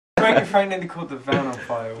Frank nearly caught the van on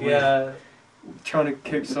fire. Yeah. Trying to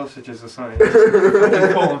cook sausages or something.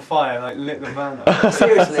 Fucking caught on fire, like lit the van up.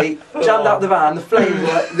 Seriously, jumped out the van, the flames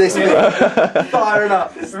were like this big, firing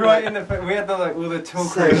up. Right in the, we had all the tool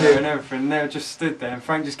crew there and everything, and they just stood there, and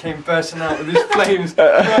Frank just came bursting out with his flames.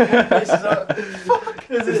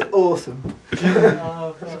 This is awesome.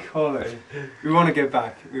 It's quality. We want to get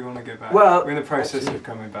back. Well, we're in the process of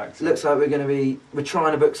coming back. So. Looks like we're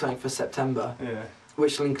trying to book something for September. Yeah.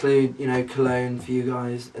 Which will include, Cologne for you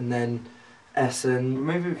guys, and then Essen.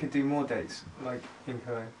 Maybe we could do more dates, like in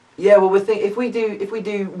Cologne. Yeah, well, we think if we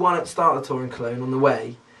do one at the start of the tour in Cologne on the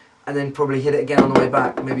way, and then probably hit it again on the way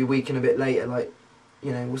back, maybe a week and a bit later,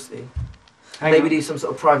 we'll see. Maybe do some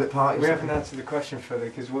sort of private party. We haven't answered the question fully,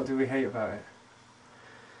 because what do we hate about it?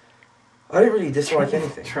 I don't really dislike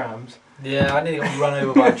anything. Trams. Yeah, I nearly got run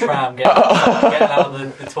over by a tram getting out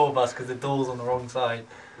of the tour bus because the door's on the wrong side.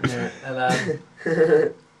 Yeah.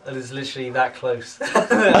 And it's literally that close.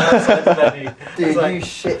 Outside the venue. Dude, you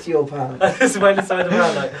shit your pants. I just went inside the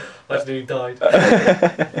van like, I just nearly died.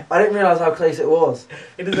 I didn't realise how close it was.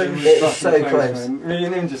 It was so close. Man. Me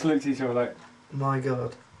and him just looked at each other like, my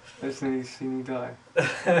God. let's nearly see me die.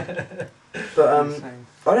 But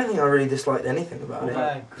I don't think I really disliked anything about it.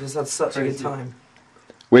 I just had such a good time.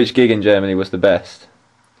 Which gig in Germany was the best?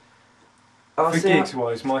 For gigs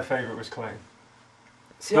wise, my favourite was Cologne.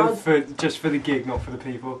 Just for the gig, not for the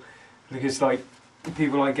people, because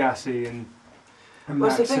people like Gassy and well,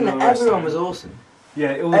 Max it's the thing and that everyone was awesome.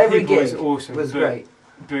 Yeah, all the Every people gig was awesome. was great.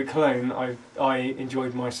 But Cologne, I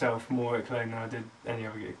enjoyed myself more at Cologne than I did any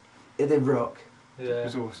other gig. It did rock. Yeah. It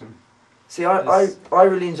was awesome. See, I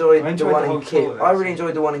really enjoyed the one in Kiel. Tour, I really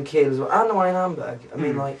enjoyed the one in Kiel as well, and the one in Hamburg. I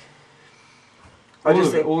mean, I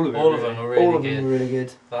just think all of them were really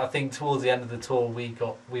good. But I think towards the end of the tour, we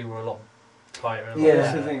were a lot tighter. Yeah,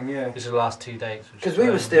 that's the thing. Yeah, this was the last 2 dates. Because we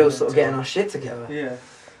were still sort of getting our shit together. Yeah,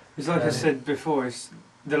 it's like I said before.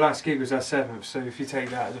 The last gig was our 7th. So if you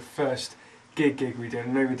take that as the first gig we did, I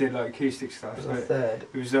know we did acoustic stuff. It was our third.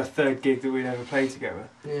 It was our 3rd gig that we'd ever played together.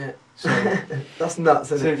 Yeah. So that's nuts.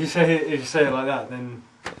 So if you say it like that, then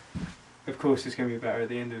of course it's going to be better at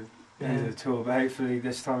the end of the tour. But hopefully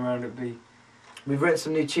this time around it'll be. We've written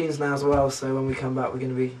some new tunes now as well, so when we come back we're going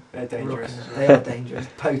to be. They're dangerous. They are dangerous,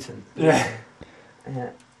 potent. Yeah.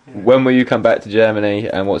 When will you come back to Germany,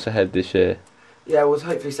 and what's ahead this year? Yeah, well,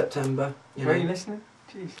 hopefully September. Are you listening?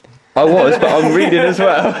 Jeez. I was, but I'm reading as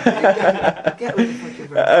well. Get with the fucking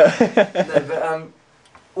friend. No, but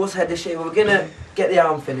what's ahead this year? Well, we're gonna get the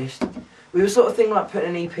album finished. We were sort of thinking like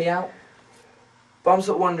putting an EP out, but I'm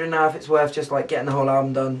sort of wondering now if it's worth just getting the whole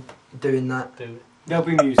album done, doing that. There'll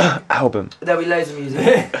be music. Album. There'll be loads of music.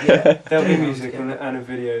 Yeah. There'll be music and a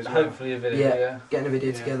video as well. Hopefully a video. Yeah. Getting a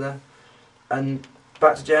video together, and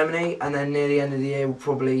back to Germany, and then near the end of the year we'll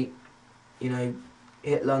probably,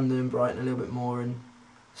 hit London, Brighton a little bit more, and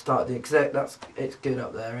start doing because it's good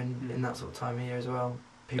up there in that sort of time of year as well.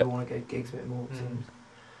 People want to go gigs a bit more.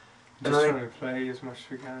 Just trying to play as much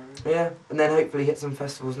as we can. Yeah, and then hopefully hit some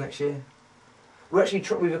festivals next year. We're actually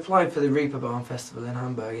we've applied for the Reeperbahn Festival in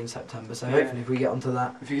Hamburg in September, so hopefully if we get onto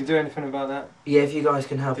that. If you can do anything about that. Yeah, if you guys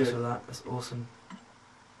can help us with that, that's awesome.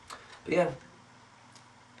 But yeah,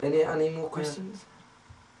 any more questions?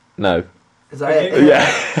 No. Is that it? Yeah.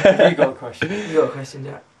 Have you got a question? You got a question,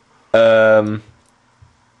 Jack?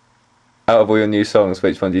 Out of all your new songs,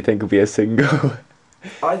 which one do you think will be a single?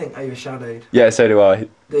 I think Overshadowed. Yeah, so do I.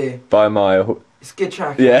 Do you? By a mile. It's a good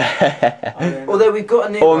track. Yeah. Although we've got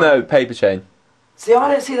a new one. no, Paper Chain. See,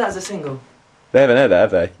 I don't see that as a single. They haven't heard that,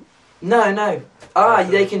 have they? No.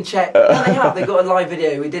 They can check. No, they have. They got a live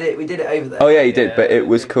video. We did it over there. Oh yeah, you did, but it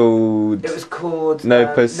was called. It was called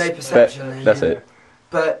No Perception. That's it.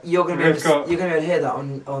 But you're gonna be able to hear that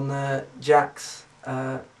on Jack's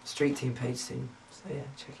Street Team page soon. So yeah,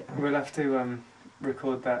 check it out. We'll have to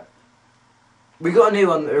record that. We got a new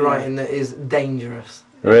one that we're writing that is dangerous.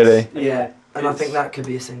 Really? Yeah, and I think that could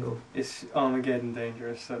be a single. It's Armageddon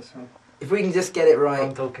dangerous. That's one. If we can just get it right.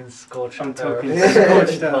 I'm talking scorched. I'm talking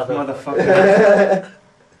scorched earth, motherfucker.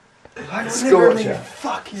 Scorcher.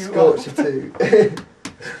 Fuck you. Scorcher too.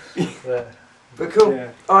 Yeah. But cool.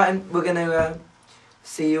 Yeah. Alright, and we're gonna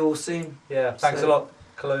see you all soon. Yeah. Thanks a lot,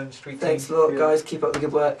 Cologne Street Team. Thanks a lot, guys. Keep up the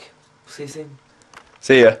good work. See you soon.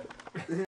 See ya.